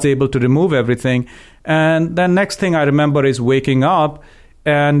was able to remove everything. And then next thing I remember is waking up,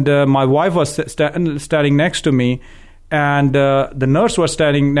 and my wife was standing next to me, and the nurse was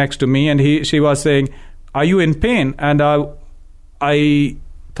standing next to me, and she was saying, "Are you in pain?" And I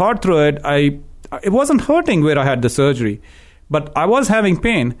thought through it. It wasn't hurting where I had the surgery, but I was having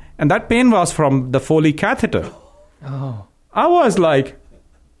pain, and that pain was from the Foley catheter. Oh. I was like,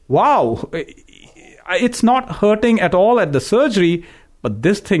 wow, it's not hurting at all at the surgery, but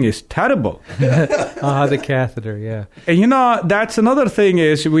this thing is terrible. The catheter, yeah. And that's another thing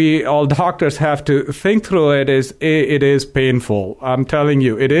is all doctors have to think through it is painful. I'm telling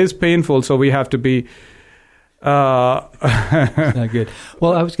you, it is painful, so we have to be... Not good.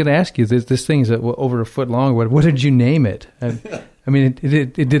 Well, I was going to ask you, this thing's over a foot long. What did you name it? I mean,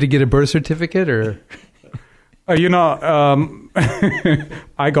 did it get a birth certificate, or? I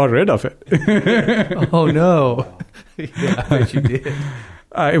got rid of it. Oh no! Yeah, I bet you did.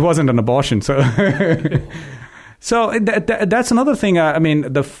 It wasn't an abortion, so. So that's another thing. I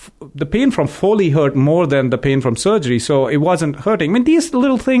mean, the pain from Foley hurt more than the pain from surgery, so it wasn't hurting. I mean, these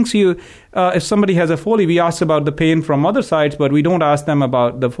little things if somebody has a Foley, we ask about the pain from other sides, but we don't ask them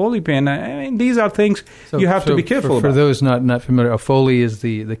about the Foley pain. I mean, these are things you have to be careful about. For those not familiar, a Foley is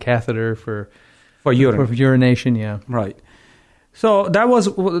the catheter for urine. For urination, yeah. Right. So that was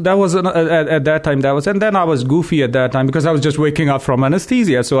at that time. And then I was goofy at that time because I was just waking up from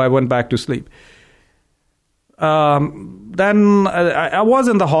anesthesia, so I went back to sleep. Then I was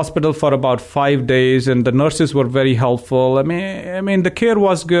in the hospital for about 5 days, and the nurses were very helpful. I mean, the care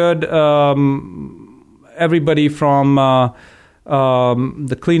was good. Everybody from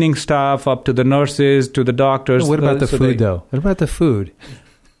the cleaning staff up to the nurses to the doctors. What about the food, though? What about the food?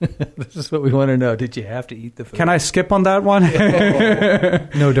 This is what we want to know. Did you have to eat the food? Can I skip on that one?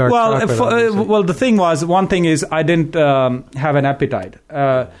 No dark chocolate. Well, the thing was, one thing is I didn't have an appetite.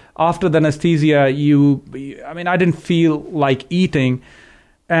 After the anesthesia, I didn't feel like eating.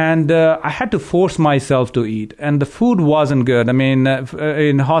 And I had to force myself to eat. And the food wasn't good. I mean,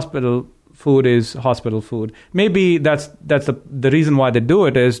 in hospital, food is hospital food. Maybe that's the reason why they do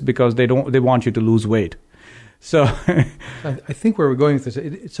it is because they want you to lose weight. So I think where we're going with this,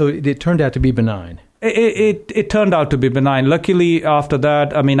 it turned out to be benign. It turned out to be benign. Luckily, after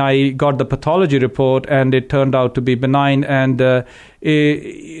that, I got the pathology report, and it turned out to be benign. And there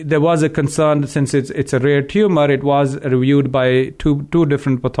was a concern, since it's a rare tumor. It was reviewed by two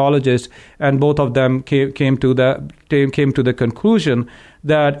different pathologists, and both of them came to the conclusion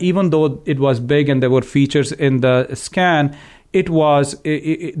that even though it was big and there were features in the scan,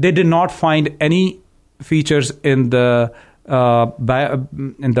 they did not find any features in the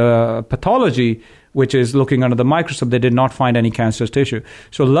pathology, which is looking under the microscope. They did not find any cancerous tissue.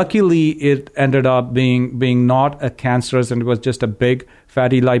 So luckily, it ended up being not a cancerous, and it was just a big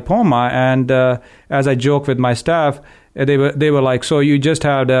fatty lipoma. And as I joke with my staff, they were like, "So you just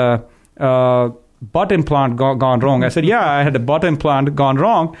had a butt implant gone wrong?" I said, "Yeah, I had a butt implant gone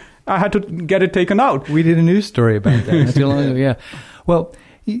wrong. I had to get it taken out." We did a news story about that. Yeah. Well,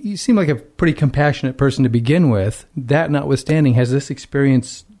 you seem like a pretty compassionate person to begin with. That notwithstanding, has this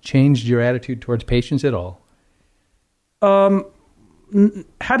experience changed your attitude towards patients at all? Hadn't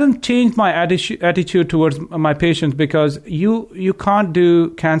changed my attitude towards my patients, because you can't do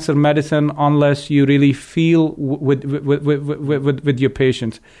cancer medicine unless you really feel with your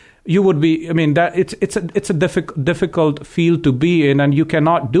patients. You would be. That it's a difficult field to be in, and you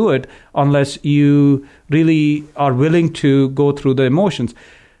cannot do it unless you really are willing to go through the emotions.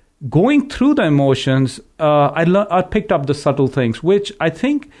 Going through the emotions, I picked up the subtle things, which I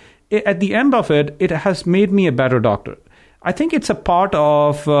think at the end of it has made me a better doctor. I think it's a part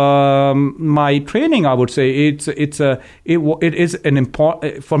of my training. I would say it is an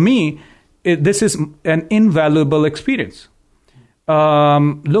important, for me. This is an invaluable experience.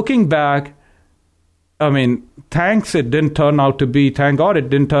 Looking back, thank God it didn't turn out to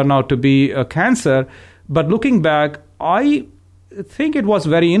be a cancer. But looking back, I think it was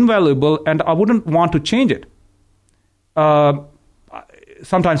very invaluable, and I wouldn't want to change it.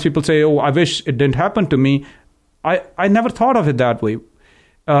 Sometimes people say, "Oh, I wish it didn't happen to me." I never thought of it that way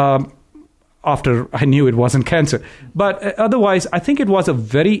after I knew it wasn't cancer. But otherwise, I think it was a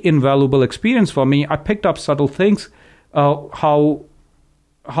very invaluable experience for me. I picked up subtle things, how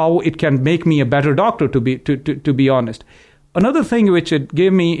it can make me a better doctor, to be honest. Another thing which it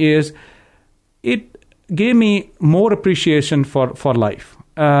gave me is it gave me more appreciation for life.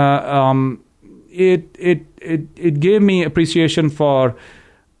 It gave me appreciation for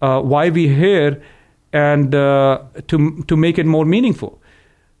why we're here, and to make it more meaningful.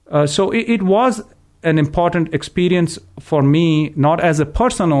 So it was an important experience for me, not as a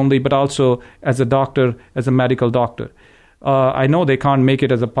person only, but also as a doctor, as a medical doctor. I know they can't make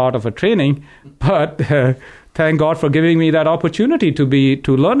it as a part of a training, but thank God for giving me that opportunity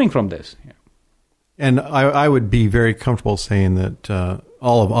to learning from this. Yeah. And I would be very comfortable saying that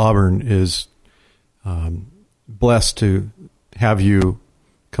all of Auburn is blessed to have you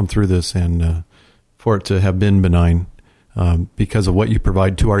come through this, and for it to have been benign because of what you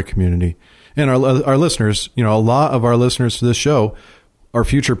provide to our community. And our listeners, a lot of our listeners to this show are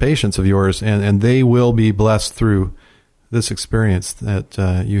future patients of yours, and they will be blessed through this experience that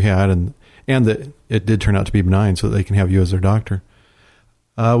you had, and that it did turn out to be benign, so that they can have you as their doctor.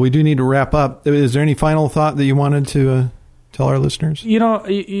 We do need to wrap up. Is there any final thought that you wanted to tell our listeners? You're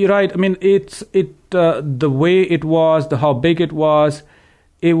right. It's the way it was, how big it was.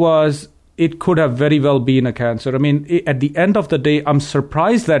 It could have very well been a cancer. At the end of the day, I'm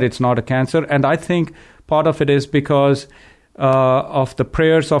surprised that it's not a cancer, and I think part of it is because of the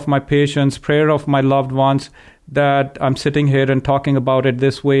prayers of my patients, prayer of my loved ones, that I'm sitting here and talking about it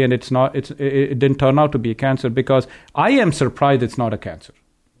this way, and it didn't turn out to be a cancer, because I am surprised it's not a cancer.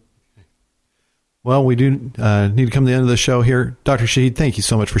 Well, we do need to come to the end of the show here. Dr. Shahid, thank you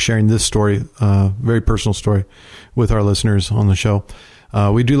so much for sharing this story, very personal story, with our listeners on the show.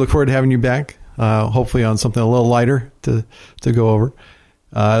 We do look forward to having you back, hopefully on something a little lighter to go over.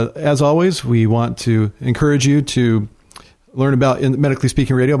 As always, we want to encourage you to learn about Medically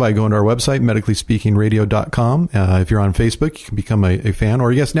Speaking Radio by going to our website, medicallyspeakingradio.com. If you're on Facebook, you can become a fan.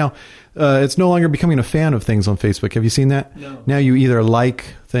 Or yes, now it's no longer becoming a fan of things on Facebook. Have you seen that? No. Now you either like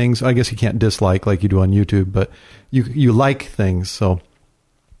things. I guess you can't dislike like you do on YouTube, but you like things. So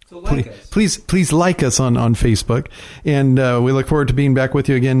Please like us on Facebook. And we look forward to being back with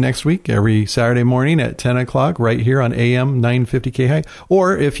you again next week, every Saturday morning at 10 o'clock, right here on AM 950 KHI.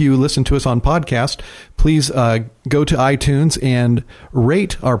 Or if you listen to us on podcast, please go to iTunes and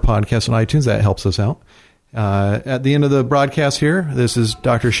rate our podcast on iTunes. That helps us out. At the end of the broadcast here, this is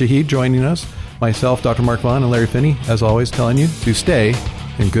Dr. Shahid joining us, myself, Dr. Mark Vaughn, and Larry Finney, as always, telling you to stay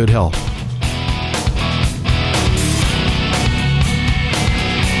in good health.